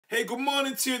Hey, good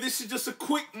morning to you. This is just a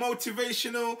quick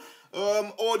motivational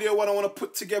audio what I want to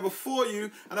put together for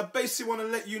you. And I basically want to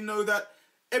let you know that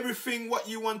everything what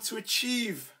you want to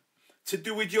achieve to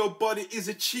do with your body is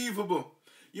achievable.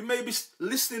 You may be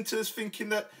listening to this thinking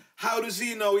that, how does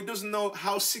he know? He doesn't know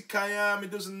how sick I am. He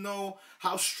doesn't know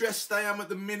how stressed I am at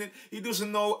the minute. He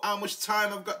doesn't know how much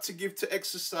time I've got to give to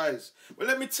exercise. Well,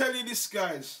 let me tell you this,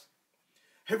 guys.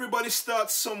 Everybody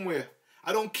starts somewhere.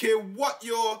 I don't care what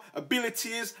your ability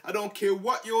is. I don't care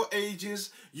what your age is.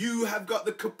 You have got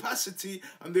the capacity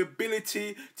and the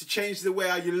ability to change the way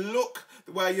how you look,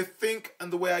 the way how you think,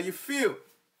 and the way how you feel.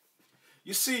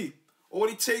 You see, all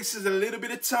it takes is a little bit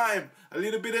of time, a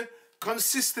little bit of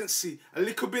consistency, a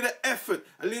little bit of effort,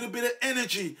 a little bit of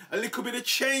energy, a little bit of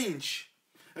change,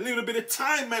 a little bit of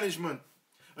time management.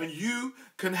 And you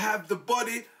can have the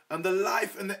body and the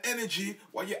life and the energy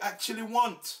what you actually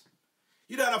want.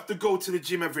 You don't have to go to the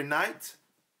gym every night.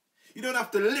 You don't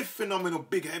have to lift phenomenal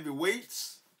big heavy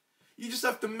weights. You just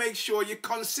have to make sure you're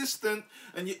consistent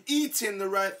and you're eating the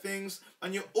right things,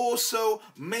 and you're also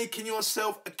making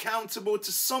yourself accountable to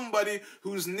somebody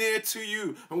who's near to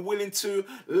you and willing to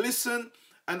listen,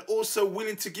 and also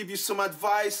willing to give you some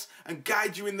advice and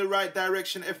guide you in the right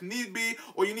direction if need be,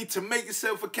 or you need to make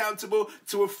yourself accountable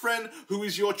to a friend who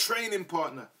is your training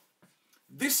partner.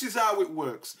 This is how it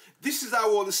works. This is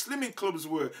how all the slimming clubs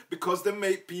work, because they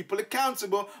make people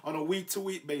accountable on a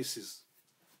week-to-week basis.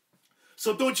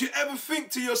 So don't you ever think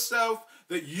to yourself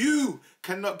that you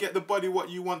cannot get the body what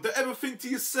you want. Don't ever think to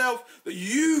yourself that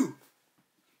you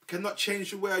cannot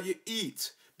change the way you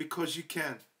eat, because you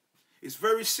can. It's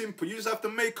very simple. You just have to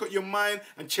make up your mind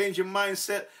and change your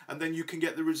mindset, and then you can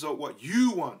get the result what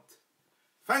you want.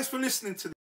 Thanks for listening to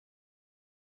this.